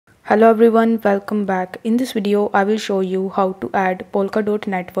Hello everyone, welcome back. In this video, I will show you how to add Polkadot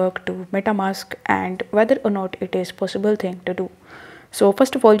Network to Metamask and whether or not it is a possible thing to do. So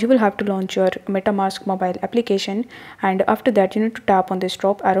first of all, you will have to launch your Metamask mobile application, and after that you need to tap on this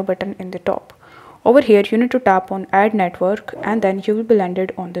drop arrow button in the top. Over here, you need to tap on Add Network, and then you will be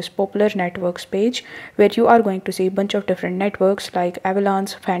landed on this popular networks page where you are going to see a bunch of different networks like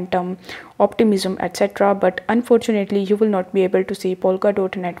Avalanche, Phantom, Optimism, etc. But unfortunately, you will not be able to see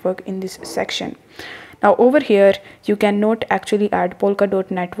Polkadot Network in this section. Now over here, you cannot actually add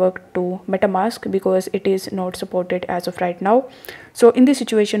Polkadot Network to Metamask because it is not supported as of right now. So in this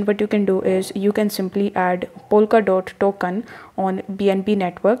situation, what you can do is you can simply add Polkadot token on BNB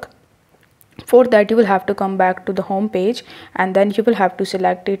network. For that, you will have to come back to the home page and then you will have to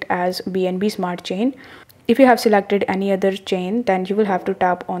select it as BNB Smart Chain. If you have selected any other chain, then you will have to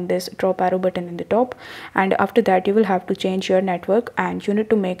tap on this drop arrow button in the top, and after that you will have to change your network and you need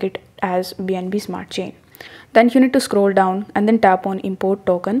to make it as BNB Smart Chain. Then you need to scroll down and then tap on import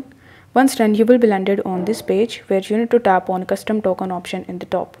token. Once done, you will be landed on this page where you need to tap on custom token option in the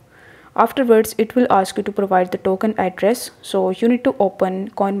top. Afterwards, it will ask you to provide the token address, so you need to open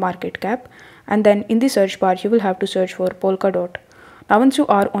CoinMarketCap, and then in the search bar you will have to search for Polkadot. Now once you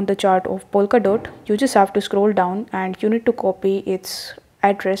are on the chart of Polkadot, you just have to scroll down and you need to copy its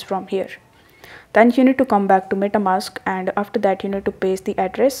address from here. Then you need to come back to MetaMask, and after that you need to paste the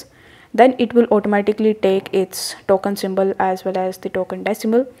address. Then it will automatically take its token symbol as well as the token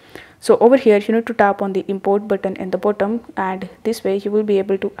decimal. So over here you need to tap on the import button in the bottom, and this way you will be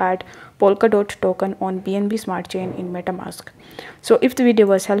able to add Polkadot token on BNB Smart Chain in MetaMask. So if the video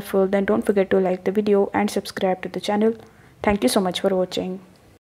was helpful, then don't forget to like the video and subscribe to the channel. Thank you so much for watching.